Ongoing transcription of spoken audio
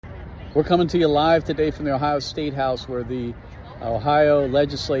We're coming to you live today from the Ohio State House, where the Ohio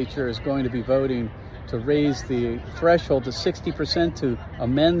legislature is going to be voting to raise the threshold to 60% to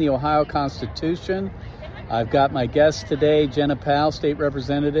amend the Ohio Constitution. I've got my guests today, Jenna Powell, State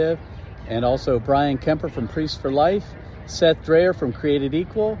Representative, and also Brian Kemper from Priests for Life, Seth Dreher from Created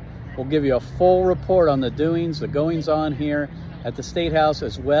Equal. We'll give you a full report on the doings, the goings-on here at the State House,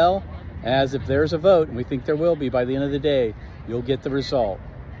 as well as if there's a vote, and we think there will be by the end of the day, you'll get the result.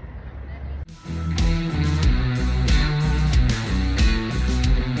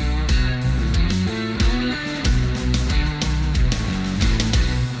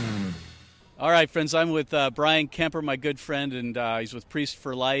 All right, friends, I'm with Brian Kemper, my good friend, and he's with Priests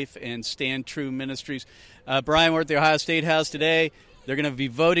for Life and Stand True Ministries. Brian, we're at the Ohio State House today. They're going to be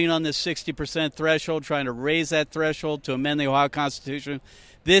voting on this 60% threshold, trying to raise that threshold to amend the Ohio Constitution.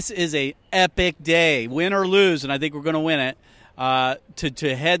 This is an epic day, win or lose, and I think we're going to win it,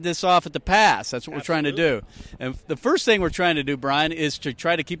 to head this off at the pass. That's what we're trying to do. And the first thing we're trying to do, Brian, is to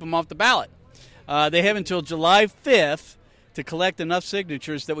try to keep them off the ballot. They have until July 5th to collect enough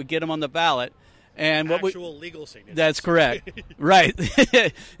signatures that would get them on the ballot. And legal signatures. That's correct. Right.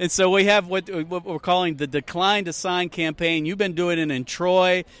 And so we have what we're calling the Decline to Sign campaign. You've been doing it in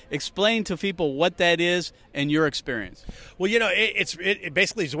Troy. Explain to people what that is and your experience. Well, it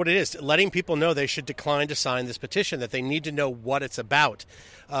basically is what it is, letting people know they should decline to sign this petition, that they need to know what it's about.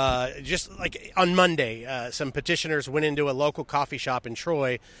 Just like on Monday, some petitioners went into a local coffee shop in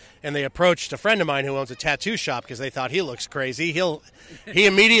Troy, and they approached a friend of mine who owns a tattoo shop because they thought he looks crazy. He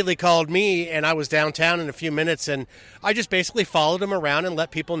immediately called me, and I was downtown in a few minutes, and I just basically followed him around and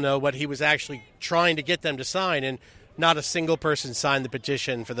let people know what he was actually trying to get them to sign. And not a single person signed the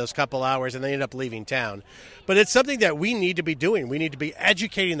petition for those couple hours, and they ended up leaving town. But it's something that we need to be doing. We need to be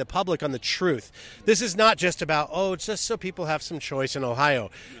educating the public on the truth. This is not just about, it's just so people have some choice in Ohio.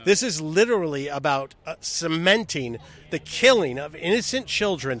 No. This is literally about cementing the killing of innocent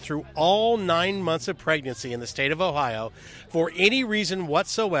children through all 9 months of pregnancy in the state of Ohio for any reason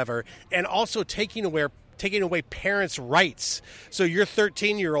whatsoever, and also taking away parents' rights. So your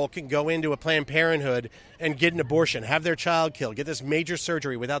 13-year-old can go into a Planned Parenthood and get an abortion, have their child killed, get this major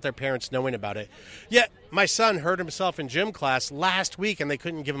surgery without their parents knowing about it. Yet my son hurt himself in gym class last week, and they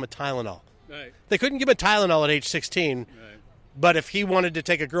couldn't give him a Tylenol. Right. They couldn't give him a Tylenol at age 16. Right. But if he wanted to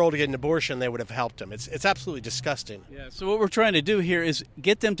take a girl to get an abortion, they would have helped him. It's absolutely disgusting. Yeah. So what we're trying to do here is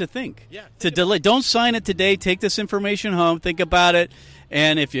get them to think. Yeah. To delay. Don't sign it today. Take this information home. Think about it.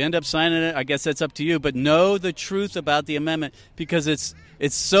 And if you end up signing it, I guess that's up to you. But know the truth about the amendment, because it's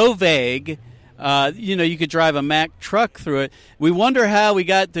so vague. You could drive a Mack truck through it. We wonder how we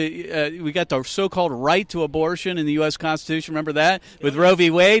got the so-called right to abortion in the U.S. Constitution. Remember that with Roe v.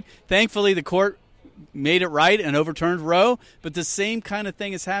 Wade? Thankfully, the court made it right and overturned Roe. But the same kind of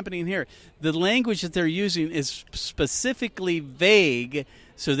thing is happening here. The language that they're using is specifically vague,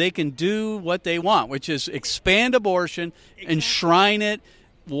 so they can do what they want, which is expand abortion, enshrine it,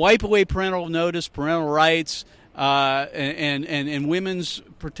 wipe away parental notice, parental rights, and women's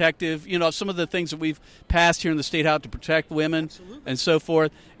protective, some of the things that we've passed here in the State House to protect women. Absolutely. And so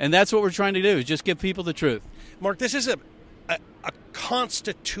forth. And that's what we're trying to do, is just give people the truth. Mark, this is a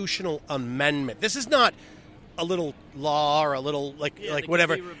constitutional amendment. This is not a little law or a little like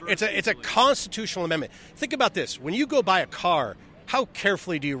whatever. It's a constitutional amendment. Think about this. When you go buy a car, how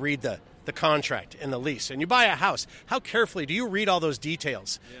carefully do you read the contract and the lease? And you buy a house, how carefully do you read all those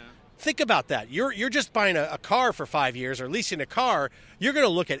details? Yeah. Think about that. You're just buying a car for 5 years or leasing a car. You're going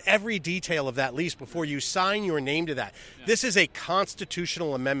to look at every detail of that lease before you sign your name to that. Yeah. This is a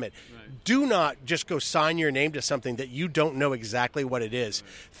constitutional amendment. Right. Do not just go sign your name to something that you don't know exactly what it is.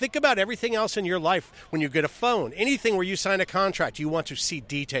 Right. Think about everything else in your life when you get a phone. Anything where you sign a contract, you want to see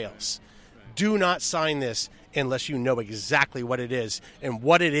details. Right. Do not sign this unless you know exactly what it is. And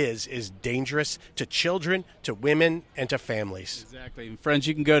what it is dangerous to children, to women, and to families. Exactly. And friends,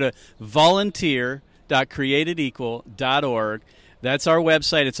 you can go to volunteer.createdequal.org. That's our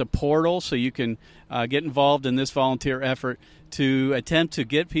website. It's a portal, so you can get involved in this volunteer effort to attempt to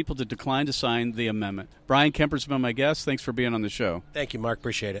get people to decline to sign the amendment. Brian Kemper's been my guest. Thanks for being on the show. Thank you, Mark.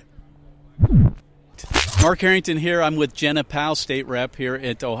 Appreciate it. Mark Harrington here. I'm with Jenna Powell, state rep here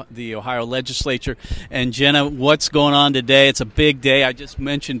at the Ohio legislature. And Jenna, what's going on today? It's a big day. I just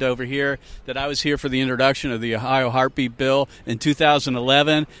mentioned over here that I was here for the introduction of the Ohio Heartbeat Bill in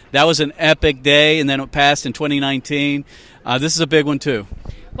 2011. That was an epic day, and then it passed in 2019. This is a big one, too.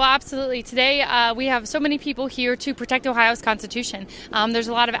 Well, absolutely. Today we have so many people here to protect Ohio's Constitution. There's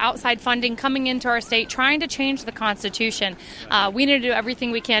a lot of outside funding coming into our state trying to change the Constitution. We need to do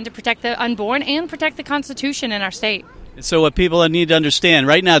everything we can to protect the unborn and protect the Constitution in our state. So what people need to understand,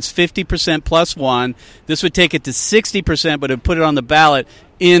 right now it's 50% plus one. This would take it to 60%, but it would put it on the ballot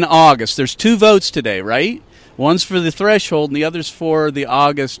in August. There's 2 votes today, right? One's for the threshold and the other's for the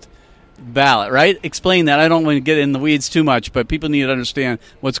August ballot, right? Explain that. I don't want to get in the weeds too much, but people need to understand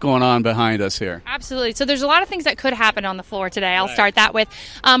what's going on behind us here. Absolutely. So there's a lot of things that could happen on the floor today. I'll start that with.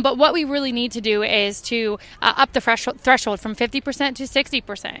 But what we really need to do is to up the threshold from 50% to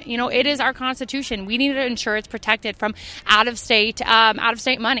 60%. You know, it is our Constitution. We need to ensure it's protected from out-of-state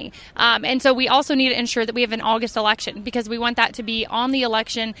money. And so we also need to ensure that we have an August election because we want that to be on the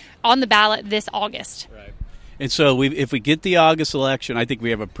ballot this August. Right. And so if we get the August election, I think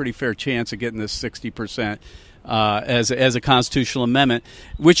we have a pretty fair chance of getting this 60% as a constitutional amendment,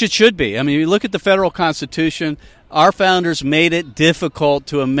 which it should be. I mean, you look at the federal Constitution, our founders made it difficult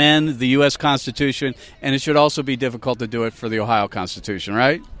to amend the U.S. Constitution, and it should also be difficult to do it for the Ohio Constitution,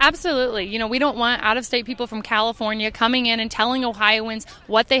 right? Absolutely. You know, we don't want out-of-state people from California coming in and telling Ohioans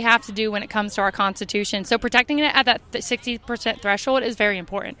what they have to do when it comes to our Constitution. So protecting it at that 60% threshold is very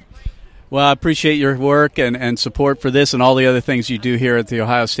important. Well, I appreciate your work and support for this and all the other things you do here at the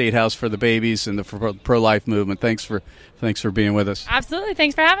Ohio State House for the babies and the pro-life movement. Thanks for being with us. Absolutely.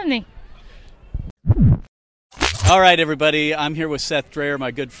 Thanks for having me. All right, everybody. I'm here with Seth Dreher,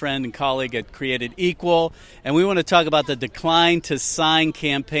 my good friend and colleague at Created Equal, and we want to talk about the Decline to Sign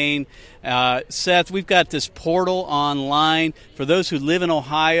campaign. Seth, we've got this portal online. For those who live in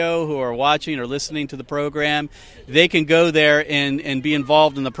Ohio who are watching or listening to the program, they can go there and be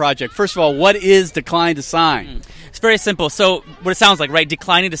involved in the project. First of all, what is Decline to Sign? It's very simple. So what it sounds like, right?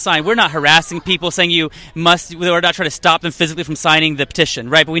 Declining to sign. We're not harassing people saying we're not trying to stop them physically from signing the petition,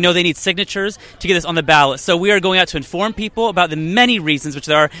 right? But we know they need signatures to get this on the ballot. So we are going out to inform people about the many reasons, which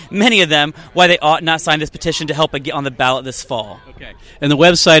there are many of them, why they ought not sign this petition to help it get on the ballot this fall. Okay. And the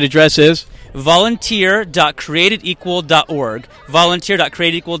website address is? volunteer.createdequal.org.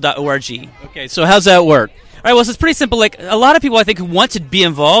 volunteer.createdequal.org. Okay, so how's that work? All right, well, so it's pretty simple. Like, a lot of people, I think, who want to be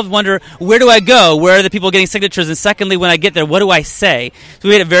involved wonder, where do I go? Where are the people getting signatures? And secondly, when I get there, what do I say? So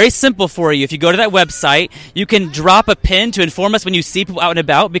we made it very simple for you. If you go to that website, you can drop a pin to inform us when you see people out and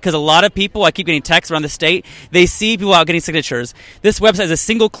about, because a lot of people, I keep getting texts around the state, they see people out getting signatures. This website is a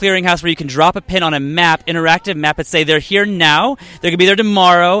single clearinghouse where you can drop a pin on a map, interactive map, and say they're here now, they're going to be there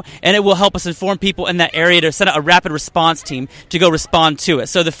tomorrow, and it will help us inform people in that area to send out a rapid response team to go respond to it.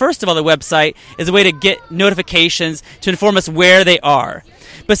 So first of all, the website is a way to get notifications to inform us where they are.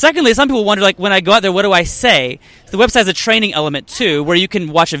 But secondly, some people wonder, like, when I go out there, what do I say? So the website has a training element, too, where you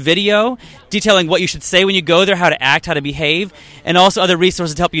can watch a video detailing what you should say when you go there, how to act, how to behave, and also other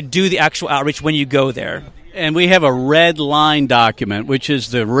resources to help you do the actual outreach when you go there. And we have a red line document, which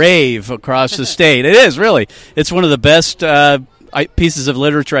is the rave across the state. It is, really. It's one of the best pieces of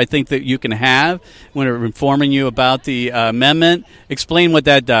literature I think that you can have when we're informing you about the amendment. Explain what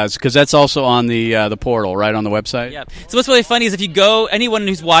that does, because that's also on the portal, right, on the website? Yeah. So what's really funny is if you go, anyone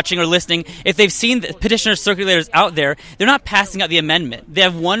who's watching or listening, if they've seen the petitioner circulators out there, they're not passing out the amendment. They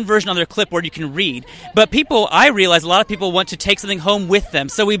have one version on their clipboard you can read. But I realize a lot of people want to take something home with them.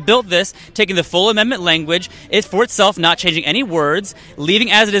 So we built this, taking the full amendment language, it for itself, not changing any words, leaving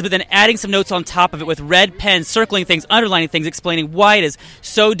as it is, but then adding some notes on top of it with red pens, circling things, underlining things, explaining why it is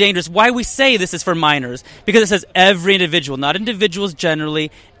so dangerous, why we say this is for minors, because it says every individual, not individuals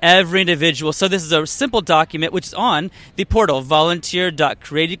generally, every individual. So this is a simple document which is on the portal,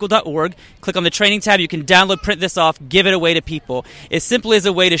 volunteer.createdequal.org. Click on the training tab. You can download, print this off, give it away to people. It simply is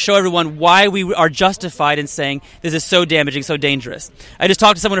a way to show everyone why we are justified in saying this is so damaging, so dangerous. I just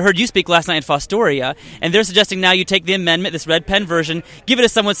talked to someone who heard you speak last night in Fostoria, and they're suggesting now you take the amendment, this red pen version, give it to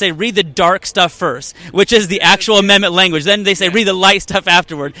someone, say, read the dark stuff first, which is the actual amendment language. Then they say, read the light stuff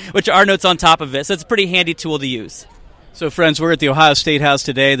afterward, which are notes on top of it. So it's a pretty handy tool to use. So, friends, we're at the Ohio State House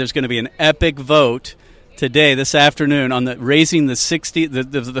today. There's going to be an epic vote today, this afternoon, on raising the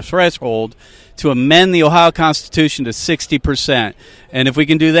threshold to amend the Ohio Constitution to 60%. And if we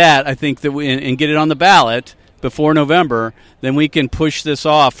can do that, I think that and get it on the ballot before November, then we can push this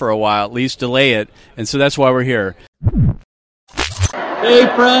off for a while, at least delay it. And so that's why we're here.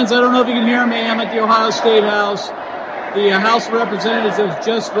 Hey, friends, I don't know if you can hear me. I'm at the Ohio State House. The House of Representatives has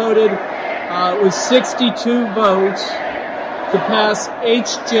just voted with 62 votes to pass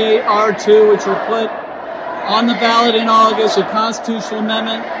HJR2, which will put on the ballot in August a constitutional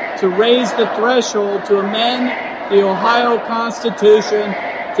amendment to raise the threshold to amend the Ohio Constitution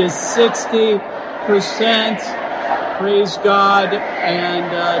to 60%. Praise God,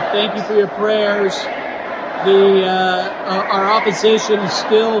 and thank you for your prayers. Our opposition is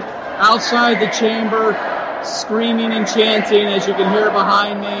still outside the chamber, screaming and chanting, as you can hear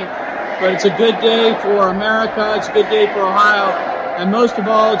behind me. but it's a good day for America. It's a good day for Ohio. And most of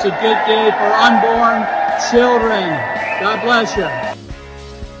all, it's a good day for unborn children. God bless you.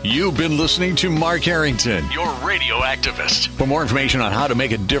 You've been listening to Mark Harrington, your radio activist. For more information on how to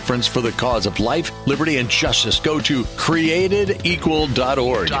make a difference for the cause of life, liberty, and justice, go to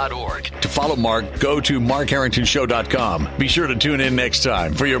createdequal.org. To follow Mark, go to markharringtonshow.com. Be sure to tune in next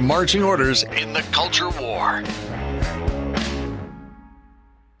time for your marching orders in the culture war.